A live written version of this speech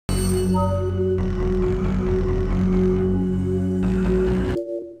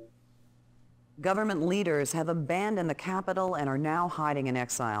Government leaders have abandoned the capital and are now hiding in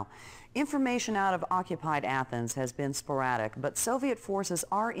exile. Information out of occupied Athens has been sporadic, but Soviet forces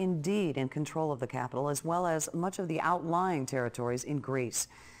are indeed in control of the capital as well as much of the outlying territories in Greece.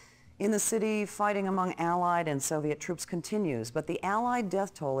 In the city, fighting among Allied and Soviet troops continues, but the Allied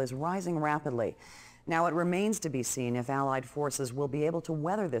death toll is rising rapidly. Now it remains to be seen if Allied forces will be able to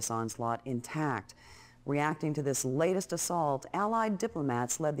weather this onslaught intact. Reacting to this latest assault, Allied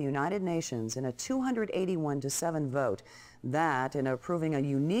diplomats led the United Nations in a 281-7 vote that, in approving a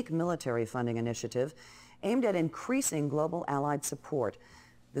unique military funding initiative aimed at increasing global Allied support.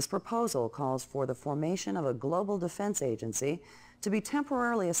 This proposal calls for the formation of a global defense agency to be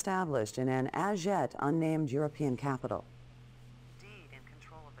temporarily established in an as yet unnamed European capital. Indeed, in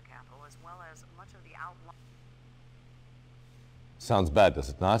control of the capital as well as much of the outlying... Sounds bad, does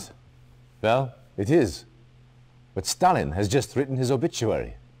it not? Well, it is. But Stalin has just written his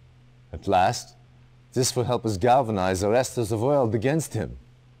obituary. At last, this will help us galvanize the rest of the world against him.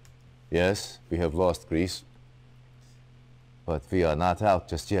 Yes, we have lost Greece, but we are not out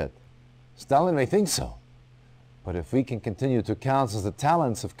just yet. Stalin may think so, but if we can continue to counsel the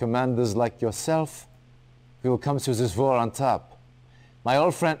talents of commanders like yourself, we will come through this war on top. My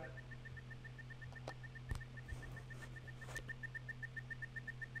old friend...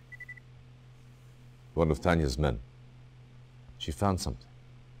 One of Tanya's men. She found something.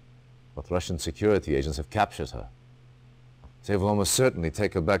 But Russian security agents have captured her. They will almost certainly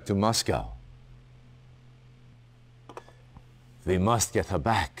take her back to Moscow. We must get her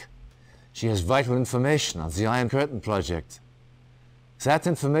back. She has vital information on the Iron Curtain project. That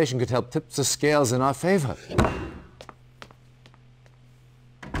information could help tip the scales in our favor.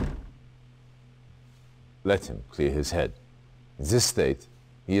 Let him clear his head. In this state,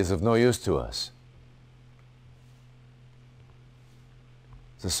 he is of no use to us.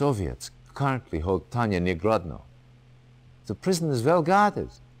 The Soviets currently hold Tanya near Grodno. The prison is well guarded,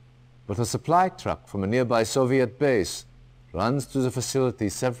 but a supply truck from a nearby Soviet base runs through the facility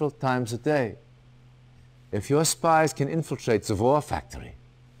several times a day. If your spies can infiltrate the war factory,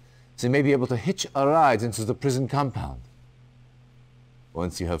 they may be able to hitch a ride into the prison compound.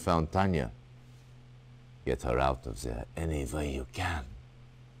 Once you have found Tanya, get her out of there any way you can.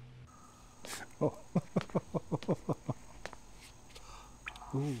 Oh.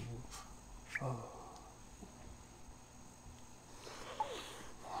 Ooh. Oh.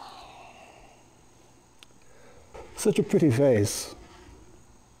 Such a pretty face.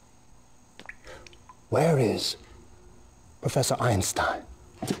 Where is Professor Einstein?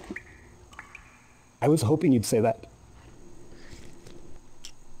 I was hoping you'd say that.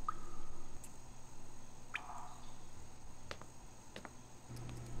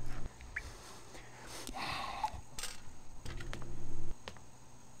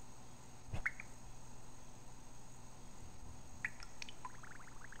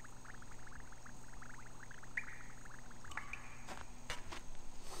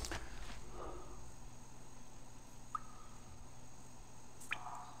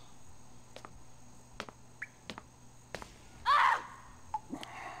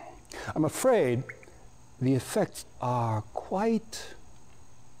 I'm afraid the effects are quite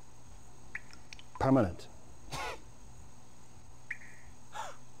permanent.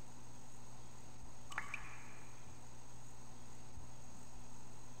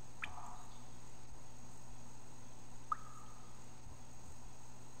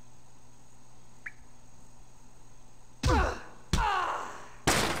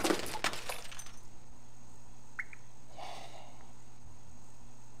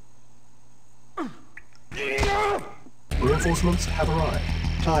 Reinforcements have arrived.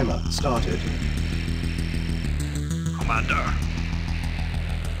 Timer started. Commander.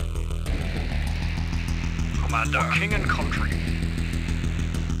 Commander. King and country.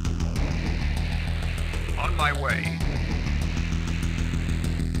 On my way.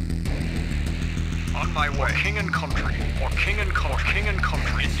 On my way. King and country. Or king and country. King and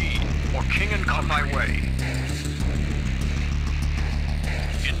country. Indeed. Or king and country. On my way.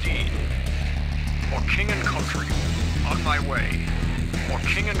 Indeed. Or king and country. On my way. Or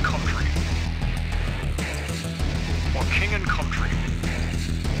king and country. Or king and country.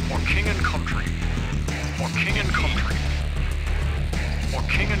 Or king and country. Or king and country. Or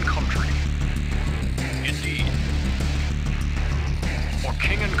king and country. Indeed. Or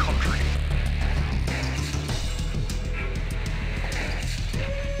king and country.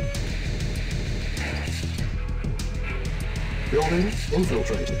 Building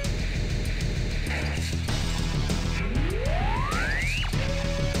infiltrated.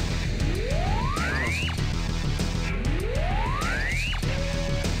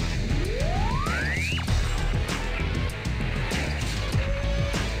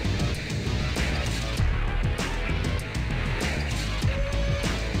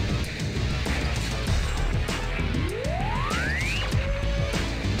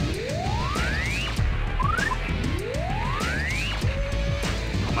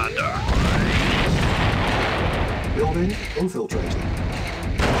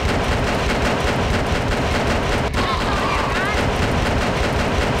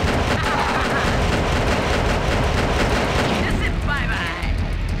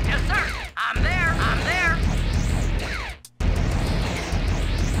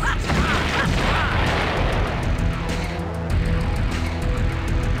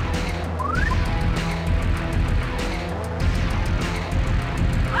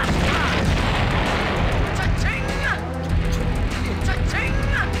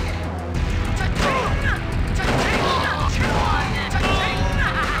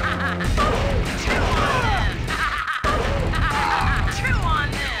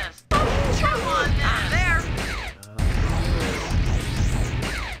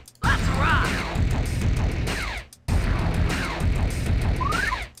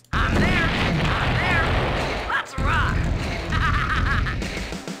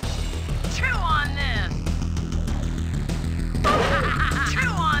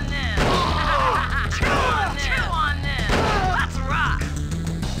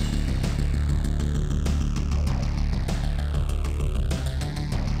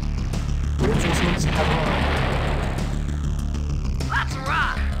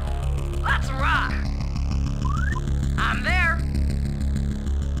 Let's rock! I'm there!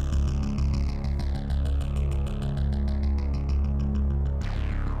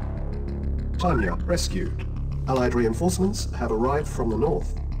 Tanya rescued. Allied reinforcements have arrived from the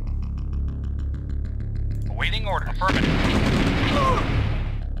north. Awaiting order. Affirmative.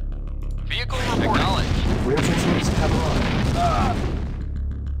 Vehicle report. Acknowledged. Reinforcements have arrived.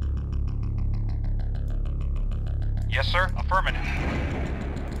 Yes, sir. Affirmative.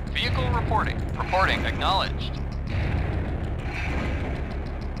 Vehicle reporting. Reporting. Acknowledged.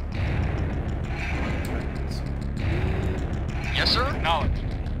 Yes, sir. Acknowledged.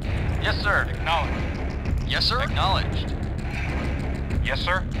 Yes, sir. Acknowledged. Yes, sir. Acknowledged. Yes,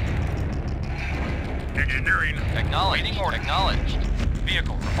 sir. Engineering. Acknowledged. Waiting order. Acknowledged.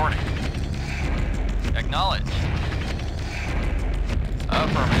 Vehicle reporting. Acknowledged.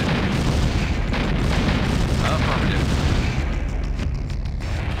 Affirmative. Affirmative.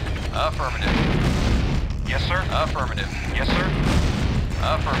 Affirmative. Yes, sir. Affirmative. Yes, sir.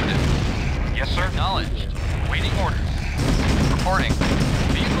 Affirmative. Yes, sir. Acknowledged. Waiting orders. Reporting.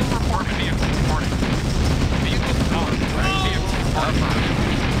 Vehicle report. Vehicle reporting. Vehicle acknowledged. Vehicle reporting. Affirmative.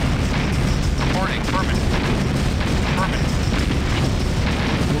 Reporting. Affirmative. Affirmative.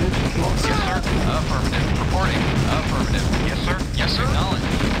 Unit lost. Yes, sir. Affirmative. Reporting. Affirmative. Yes, sir. Yes, sir. Acknowledged.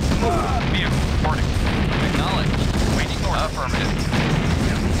 Vehicle reporting. Acknowledged. Waiting order. Affirmative.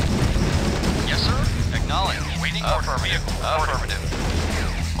 Yes, sir. Acknowledged. Waiting order. Vehicle. Affirmative.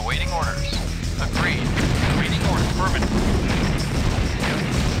 Awaiting orders. Agreed. Waiting order. Affirmative.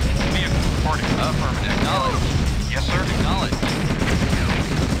 Vehicle reporting. Affirmative. Acknowledged. Yes, sir. Acknowledged.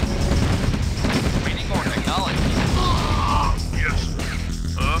 Waiting order. Acknowledged. Yes.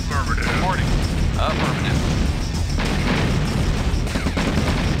 Affirmative. Reporting. Affirmative.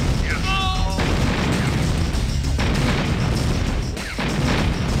 Yes.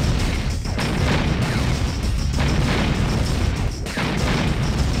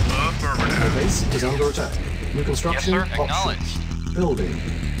 The base is under attack. New construction Yes, sir. Acknowledged. options. Building.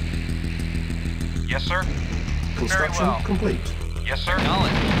 Yes, sir. Construction Very well. complete. Yes, sir.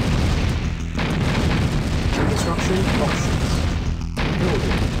 Acknowledged. Construction options.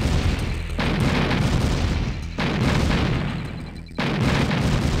 Building.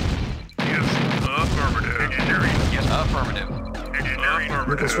 Yes. Affirmative. Engineering. Yes. Affirmative. Engineering.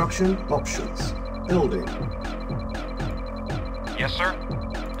 New construction options. Building. Yes, sir.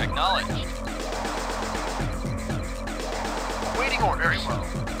 Acknowledged. Awaiting orders. Very well.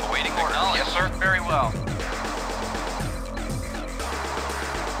 Awaiting orders. Yes, sir. Very well.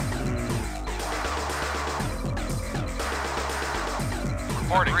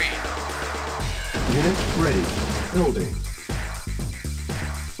 Reporting. Agreed. Unit ready. Building.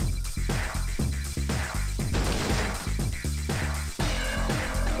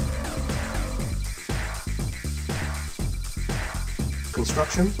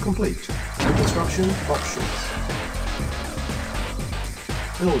 Construction complete. Construction options.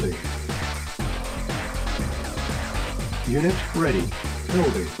 Building. Unit ready.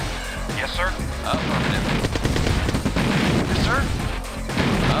 Building. Yes, sir. Affirmative. Yes, sir.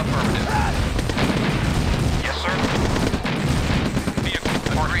 Affirmative. Yes, sir. Vehicle.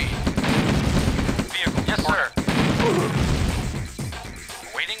 Agreed. Vehicle. Yes, sir.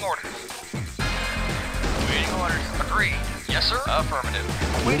 Waiting orders. Waiting orders. Agreed. Yes, sir. Affirmative.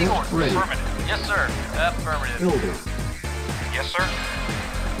 Waiting Unit orders. ready. Affirmative. Yes, sir. Affirmative. Building. Yes, sir.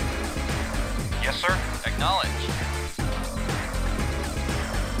 Yes, sir. Acknowledged.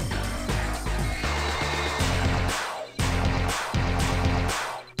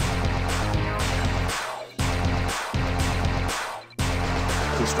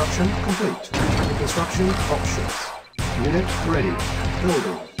 Construction complete. Construction options. Unit ready.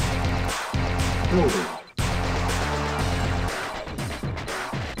 Building. Building.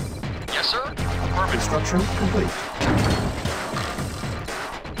 Yes, sir. Affirmative. Construction complete.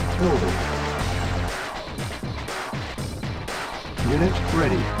 Building. Unit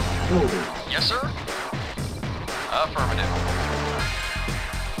ready. Building. Yes, sir. Affirmative.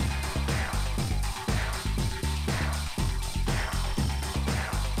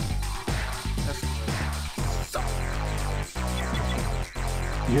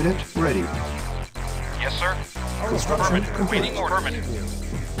 Unit ready. Yes, sir. Construction Affirmative. complete. Waiting order. Affirmative.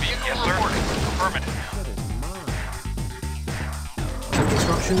 Vehicle yes, sir. Reporting. Affirmative.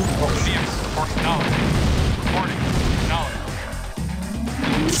 Construction options. Vehicle report knowledge. Reporting. Knowledge.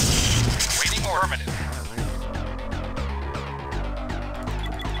 Waiting order. Affirmative.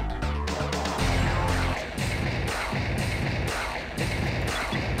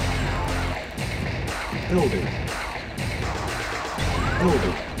 Building.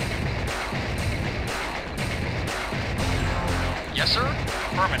 Building.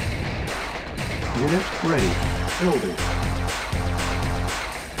 Affirmative. Unit ready. Building.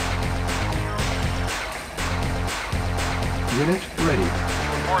 Unit ready.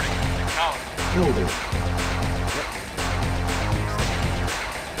 Reporting. Acknowledged. Building.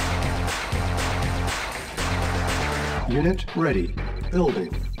 Unit ready.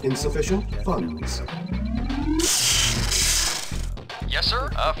 Building. Insufficient funds. Yes, sir.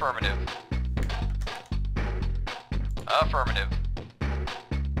 Affirmative. Affirmative.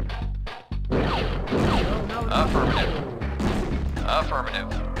 Affirmative. Affirmative.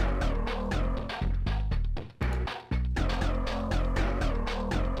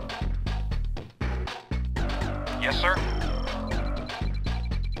 Yes, sir.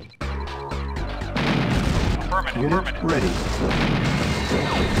 Affirmative. Unit Affirmative. ready.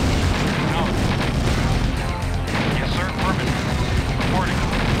 Acknowledged. Yes, sir. Affirmative. Reporting.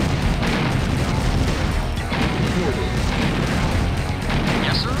 Building.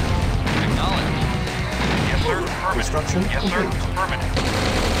 Yes, sir. Acknowledged. Yes, sir. Affirmative. Construction Yes, sir. complete. Affirmative.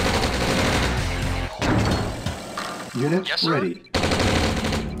 Unit Yes, sir. ready.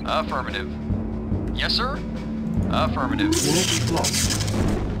 Affirmative. Yes, sir. Affirmative. Unit lost.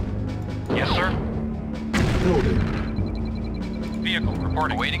 Yes, sir. Building. Vehicle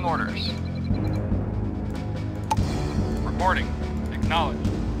reporting. Awaiting orders. Reporting. Acknowledged.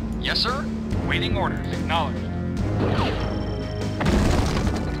 Yes, sir. Waiting orders. Acknowledged.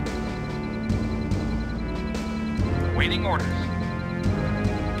 Waiting orders.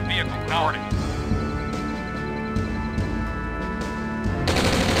 Vehicle acknowledged.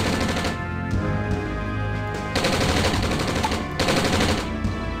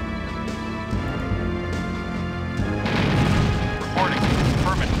 Reporting.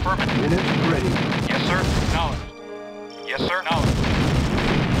 Affirmative. Affirmative. Unit ready. Yes, sir. Acknowledged. Yes, sir. Acknowledged.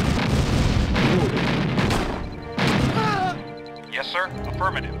 Building. Yes, sir.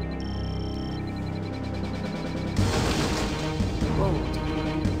 Affirmative.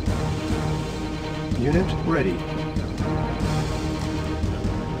 Unit ready.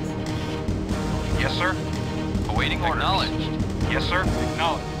 Yes, sir. Awaiting orders. Acknowledged. Yes, sir.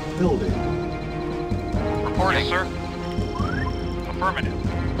 Acknowledged. Building. Reporting. Yes, sir. Affirmative.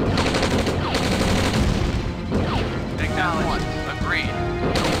 Acknowledged. Agreed.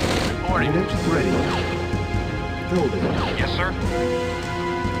 Reporting. Unit ready. Building. Yes, sir.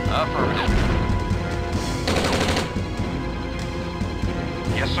 Affirmative.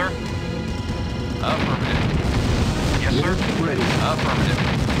 Yes, sir. Affirmative. Yes, sir. Unit ready. Affirmative.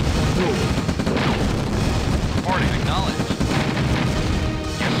 Building. Reporting. Acknowledged.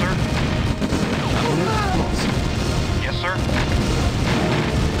 Yes, sir. Unit lost. Yes, sir.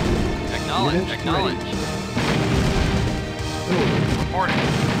 Acknowledged. Unit Acknowledged. Building. Reporting.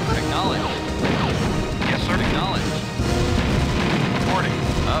 Acknowledged. Yes, sir. Acknowledged. Reporting.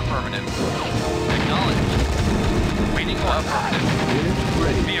 Affirmative. Acknowledged. Waiting order. Affirmative. Unit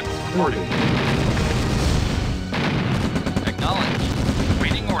ready. Vehicle reporting. Building. Acknowledged.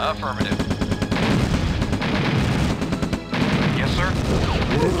 Waiting order. Affirmative. Yes, sir.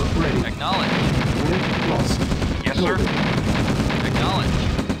 Unit ready. Acknowledged. Unit lost. Yes, sir. Building. Acknowledged.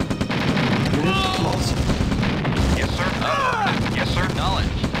 Unit lost. Yes, sir. Affirmative. Yes, sir.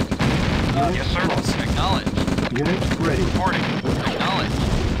 Acknowledged. Unit Yes, sir. lost. Acknowledged. Unit ready. Reporting. Acknowledged.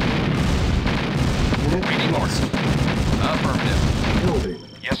 Unit Waiting lost. Affirmative. Building.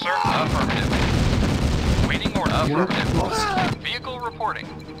 Yes, sir. Affirmative. Waiting order. Unit Affirmative. lost. Vehicle reporting.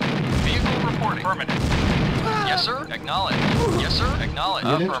 Vehicle reporting. Affirmative. Yes, sir. Acknowledged. Yes, sir. Acknowledged.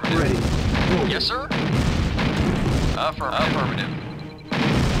 Unit Affirmative. ready. Building. Yes, sir. Affirmative.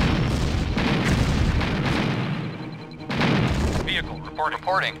 Vehicle reporting.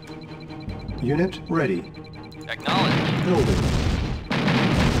 Reporting. Unit ready. Acknowledged. Building.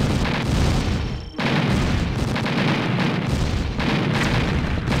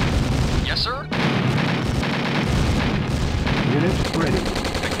 Yes, sir. Unit ready.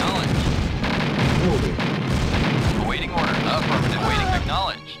 Acknowledged. Building. Awaiting order. Affirmative. Waiting.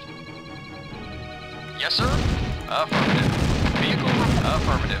 Acknowledged. Yes, sir. Affirmative. Vehicle.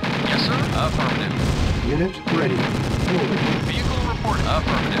 Affirmative. Yes, sir. Affirmative. Unit ready. Building. Vehicle report.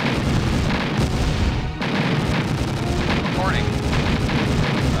 Affirmative. Reporting.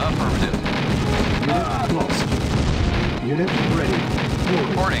 Affirmative. Unit lost. Unit ready. Building.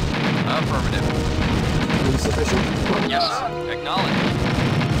 Reporting. Affirmative. Insufficient funds. Yes, sir. Acknowledged.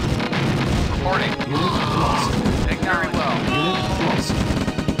 Reporting. Unit lost. Very well. Unit lost.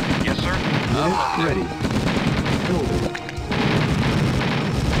 Yes, sir. Unit ready. Building.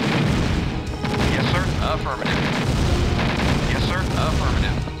 Yes, sir. Affirmative. Yes, sir.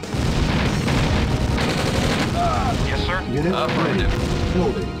 Affirmative. Yes, sir. Unit Affirmative.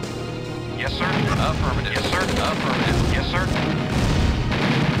 Building. Yes, sir. Affirmative. Yes, sir. Affirmative. Yes, sir.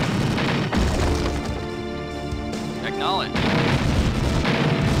 Acknowledged.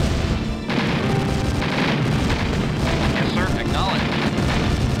 Yes, sir. Acknowledged.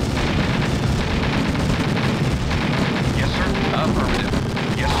 Yes, sir. Affirmative.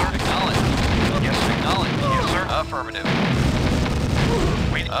 Yes, sir. Acknowledged. Yes, acknowledged. Yes, sir. Affirmative.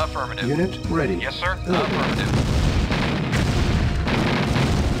 Wait. Affirmative. Unit ready. Yes, sir. Building. Affirmative.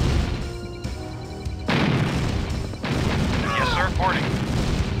 Yes, sir. Reporting.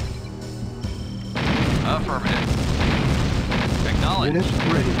 Affirmative. Acknowledged. Unit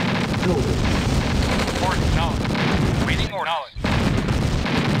ready. Building. Reporting. Acknowledged. Waiting orders.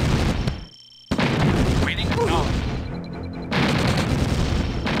 Waiting. Acknowledged.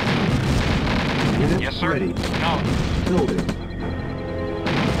 Unit Yes, sir. ready. Acknowledged. Building.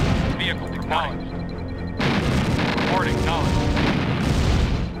 Vehicle acknowledged. Reporting. Acknowledged.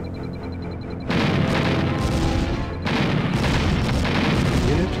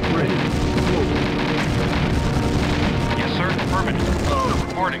 Unit ready. Building. Yes, sir. Affirmative.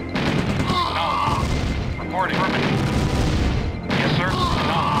 Reporting. Acknowledged. Reporting. Affirmative. Yes, sir.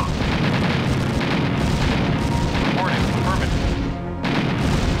 Acknowledged. Reporting. Affirmative.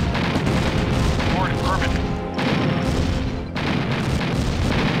 Reporting. Affirmative.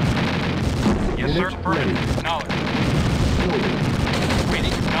 Yes, sir. Unit Affirmative. ready. Acknowledged. Building.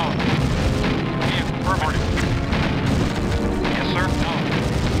 Waiting. Acknowledged. Vehicle. Affirmative. Yes, sir. Acknowledged.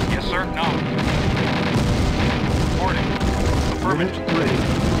 Yes, sir. Acknowledged. Reporting. Affirmative. Unit ready.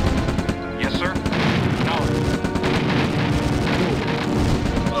 Yes, sir. Acknowledged.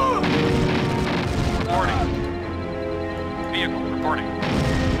 Reporting. Vehicle reporting.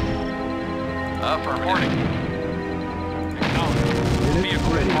 Affirmative. Reporting. Acknowledged. Unit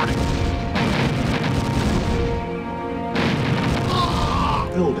Vehicle ready. reporting.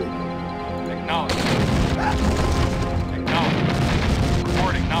 Building. Acknowledged. Acknowledged.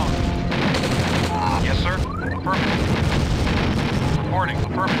 Reporting. Acknowledged. Yes, sir. Affirmative. Reporting.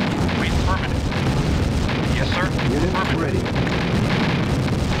 Affirmative. Wait. Affirmative. Yes, sir. Unit Affirmative. ready.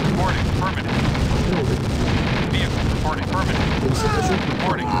 Reporting. Affirmative. Building. Vehicle reporting. Affirmative. Insufficient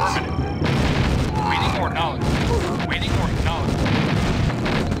Reporting. Affirmative. Waiting or knowledge. Waiting or knowledge.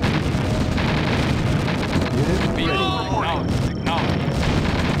 Unit Vehicle ready. reporting. Acknowledge.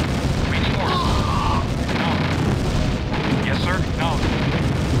 Waiting order. Acknowledge. Yes, sir. Acknowledge.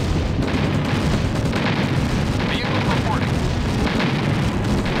 Vehicle reporting.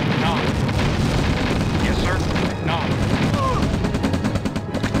 Acknowledge. Yes, sir. Acknowledge.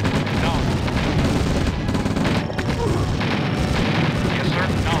 Acknowledge. Yes, sir.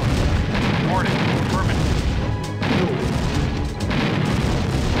 Acknowledge. Reporting. Affirmative. Building.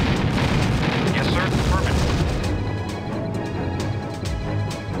 Yes, sir. Affirmative.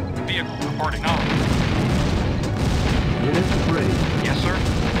 Vehicle reporting. Knowledge. Unit ready. Yes, sir.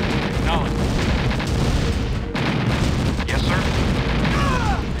 Acknowledge. Yes, sir.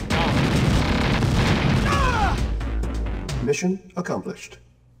 Acknowledge. Mission accomplished.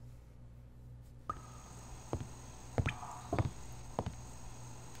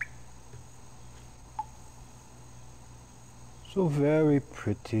 So very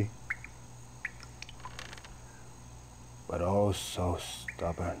pretty, but oh so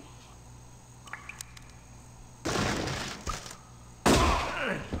stubborn.